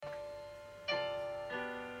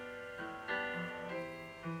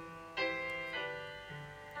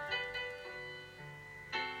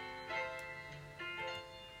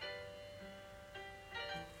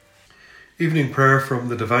Evening prayer from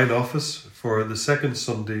the Divine Office for the second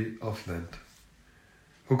Sunday of Lent.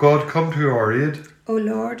 O God, come to our aid. O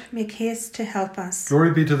Lord, make haste to help us.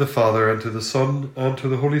 Glory be to the Father, and to the Son, and to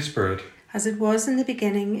the Holy Spirit. As it was in the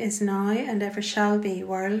beginning, is now, and ever shall be,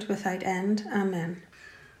 world without end. Amen.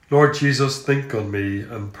 Lord Jesus, think on me,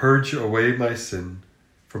 and purge away my sin.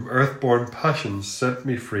 From earth-born passions set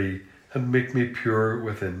me free, and make me pure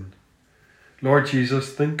within. Lord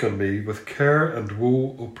Jesus, think on me, with care and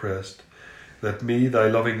woe oppressed. Let me thy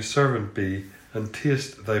loving servant be, and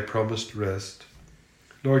taste thy promised rest.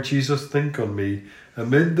 Lord Jesus, think on me,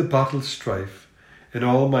 amid the battle's strife. In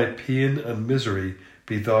all my pain and misery,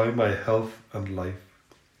 be thou my health and life.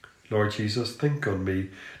 Lord Jesus, think on me,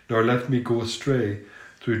 nor let me go astray.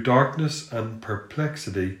 Through darkness and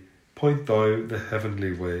perplexity, point thou the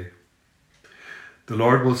heavenly way. The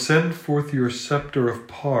Lord will send forth your sceptre of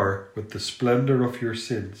power with the splendour of your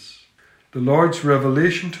saints. The Lord's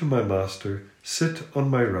revelation to my Master, sit on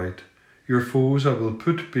my right. Your foes I will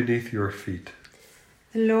put beneath your feet.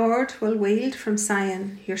 The Lord will wield from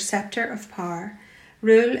Zion your sceptre of power,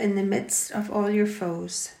 rule in the midst of all your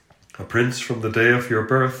foes. A prince from the day of your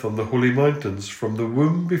birth on the holy mountains, from the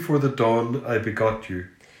womb before the dawn I begot you.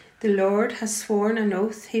 The Lord has sworn an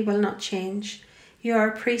oath he will not change. You are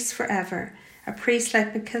a priest forever, a priest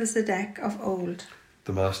like Melchizedek of old.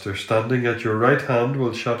 The Master standing at your right hand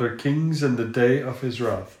will shatter kings in the day of his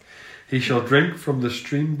wrath. He shall drink from the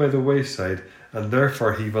stream by the wayside, and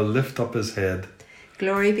therefore he will lift up his head.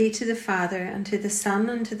 Glory be to the Father, and to the Son,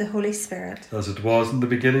 and to the Holy Spirit. As it was in the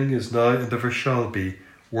beginning, is now, and ever shall be,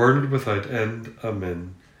 world without end.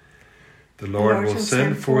 Amen. The Lord will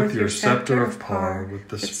send forth your sceptre of power with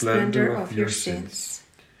the splendour of your saints.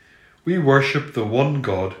 We worship the one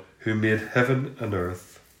God who made heaven and earth.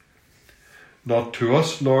 Not to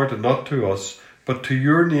us, Lord, and not to us, but to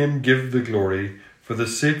your name give the glory, for the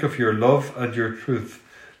sake of your love and your truth,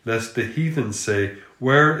 lest the heathen say,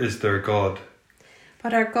 where is their God?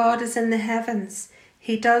 But our God is in the heavens.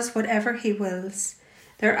 He does whatever he wills.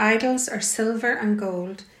 Their idols are silver and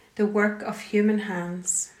gold, the work of human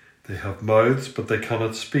hands. They have mouths, but they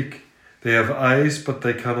cannot speak. They have eyes, but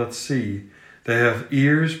they cannot see. They have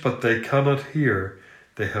ears, but they cannot hear.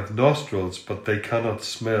 They have nostrils, but they cannot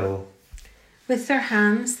smell. With their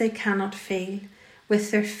hands they cannot feel.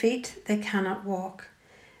 With their feet they cannot walk.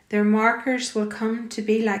 Their markers will come to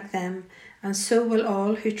be like them, and so will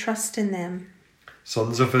all who trust in them.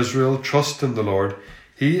 Sons of Israel, trust in the Lord.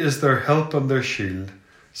 He is their help and their shield.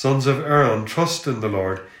 Sons of Aaron, trust in the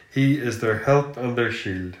Lord. He is their help and their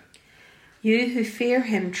shield. You who fear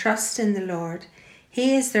him, trust in the Lord.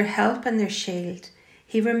 He is their help and their shield.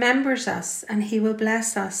 He remembers us, and he will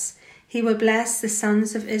bless us. He will bless the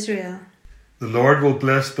sons of Israel. The Lord will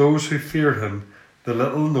bless those who fear him, the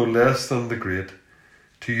little no less than the great.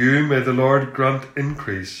 To you may the Lord grant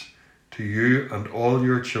increase, to you and all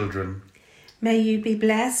your children. May you be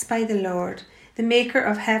blessed by the Lord, the maker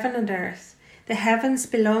of heaven and earth. The heavens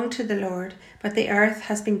belong to the Lord, but the earth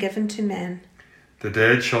has been given to men. The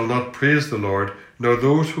dead shall not praise the Lord, nor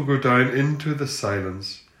those who go down into the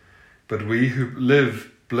silence. But we who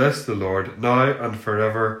live bless the Lord, now and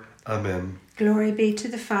forever. Amen. Glory be to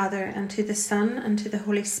the Father, and to the Son, and to the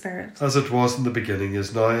Holy Spirit. As it was in the beginning,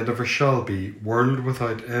 is now, and ever shall be, world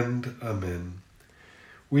without end. Amen.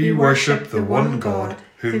 We worship the one God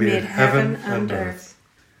who made heaven and earth.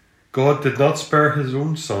 God did not spare his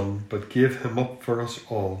own Son, but gave him up for us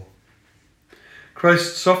all.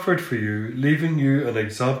 Christ suffered for you, leaving you an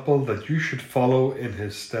example that you should follow in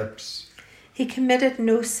his steps. He committed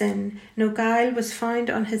no sin, no guile was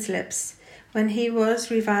found on his lips. When he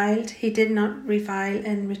was reviled, he did not revile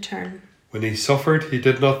in return. When he suffered, he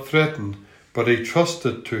did not threaten, but he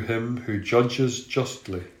trusted to him who judges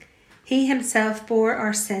justly. He himself bore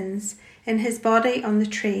our sins in his body on the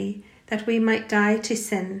tree, that we might die to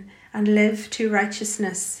sin and live to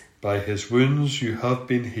righteousness. By his wounds you have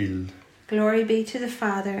been healed. Glory be to the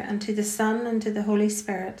Father, and to the Son, and to the Holy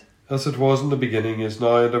Spirit. As it was in the beginning, is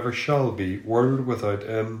now, and ever shall be, world without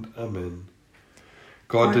end. Amen.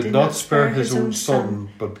 God did not spare his own Son,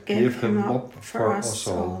 but gave him up for us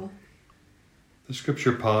all. The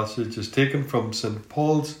scripture passage is taken from St.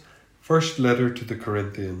 Paul's first letter to the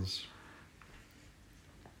Corinthians.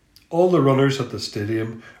 All the runners at the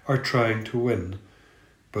stadium are trying to win,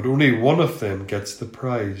 but only one of them gets the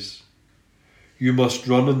prize. You must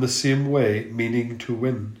run in the same way, meaning to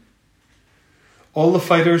win. All the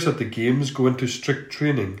fighters at the games go into strict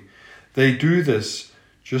training. They do this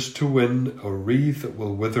just to win a wreath that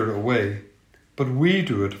will wither away, but we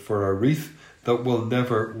do it for a wreath that will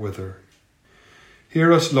never wither.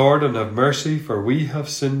 Hear us, Lord, and have mercy, for we have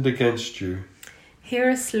sinned against you. Hear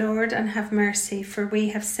us, Lord, and have mercy, for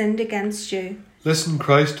we have sinned against you. Listen,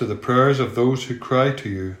 Christ, to the prayers of those who cry to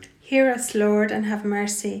you. Hear us, Lord, and have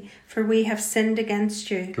mercy, for we have sinned against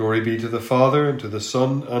you. Glory be to the Father, and to the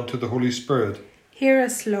Son, and to the Holy Spirit. Hear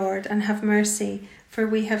us, Lord, and have mercy, for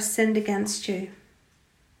we have sinned against you.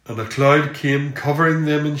 And a cloud came covering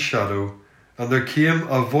them in shadow, and there came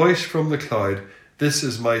a voice from the cloud, This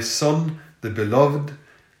is my Son, the Beloved,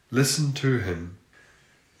 listen to him.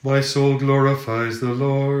 My soul glorifies the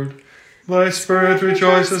Lord. My spirit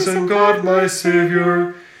rejoices in God my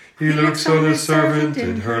Saviour. He looks on his servant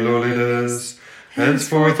in her lowliness.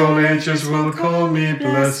 Henceforth all ages will call me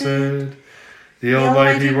blessed. The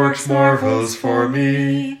Almighty works marvels for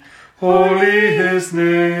me. Holy his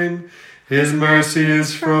name. His mercy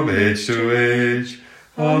is from age to age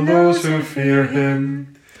on those who fear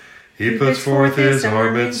him. He puts forth his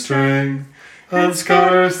arm in strength and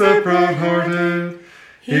scatters the proud-hearted.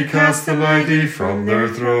 He casts the mighty from their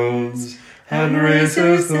thrones and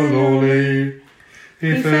raises the lowly.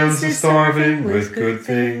 He fills the starving with good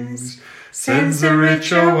things, sends the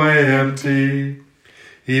rich away empty.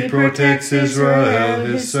 He protects Israel,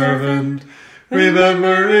 his servant,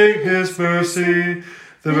 remembering his mercy,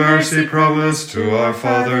 the mercy promised to our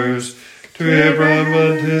fathers, to Abraham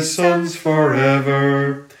and his sons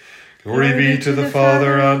forever. Glory be to the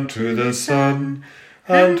Father, and to the Son,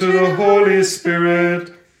 and to the Holy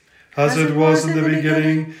Spirit, as it was in the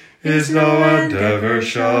beginning, is now, and ever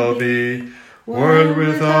shall be, world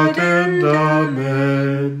without end.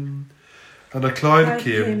 Amen. And a cloud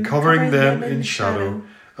came, covering them in shadow,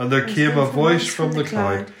 and there came a voice from the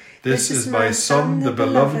cloud, This is my Son, the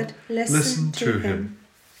Beloved, listen to him.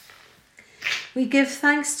 We give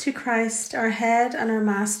thanks to Christ, our head and our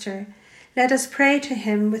master. Let us pray to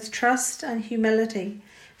him with trust and humility,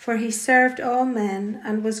 for he served all men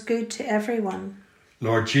and was good to everyone.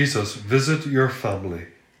 Lord Jesus, visit your family.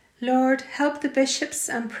 Lord, help the bishops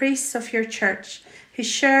and priests of your church who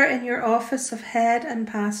share in your office of head and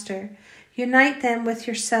pastor. Unite them with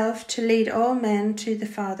yourself to lead all men to the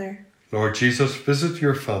Father. Lord Jesus, visit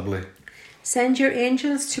your family. Send your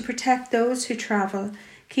angels to protect those who travel.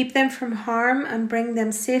 Keep them from harm and bring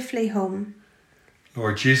them safely home.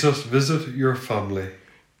 Lord Jesus, visit your family.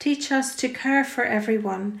 Teach us to care for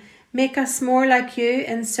everyone. Make us more like you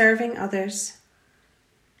in serving others.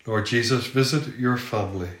 Lord Jesus, visit your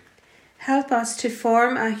family. Help us to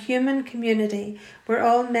form a human community where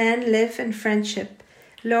all men live in friendship.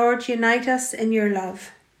 Lord, unite us in your love.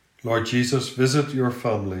 Lord Jesus, visit your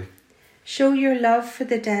family. Show your love for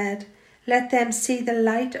the dead. Let them see the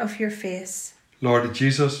light of your face. Lord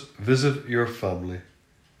Jesus, visit your family.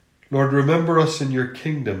 Lord, remember us in your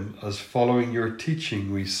kingdom as following your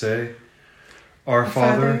teaching we say, Our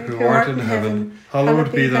Father, who art in heaven,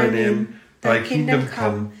 hallowed be thy name. Thy kingdom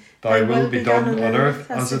come, thy will be done on earth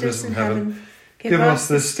as it is in heaven. Give us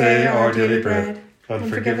this day our daily bread, and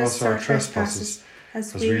forgive us our trespasses,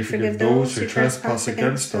 as we forgive those who trespass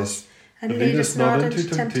against us. And lead us not into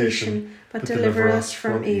temptation, but deliver us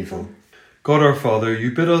from evil. God our Father,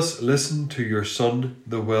 you bid us listen to your Son,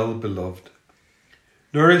 the well-beloved.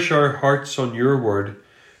 Nourish our hearts on your word,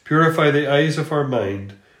 purify the eyes of our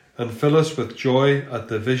mind, and fill us with joy at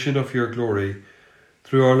the vision of your glory,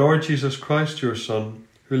 through our Lord Jesus Christ, your Son,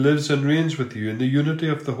 who lives and reigns with you in the unity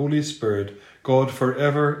of the Holy Spirit, God for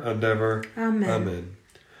ever and ever. Amen. Amen.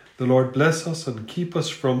 The Lord bless us and keep us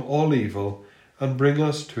from all evil, and bring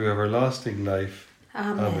us to everlasting life.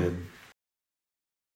 Amen. Amen.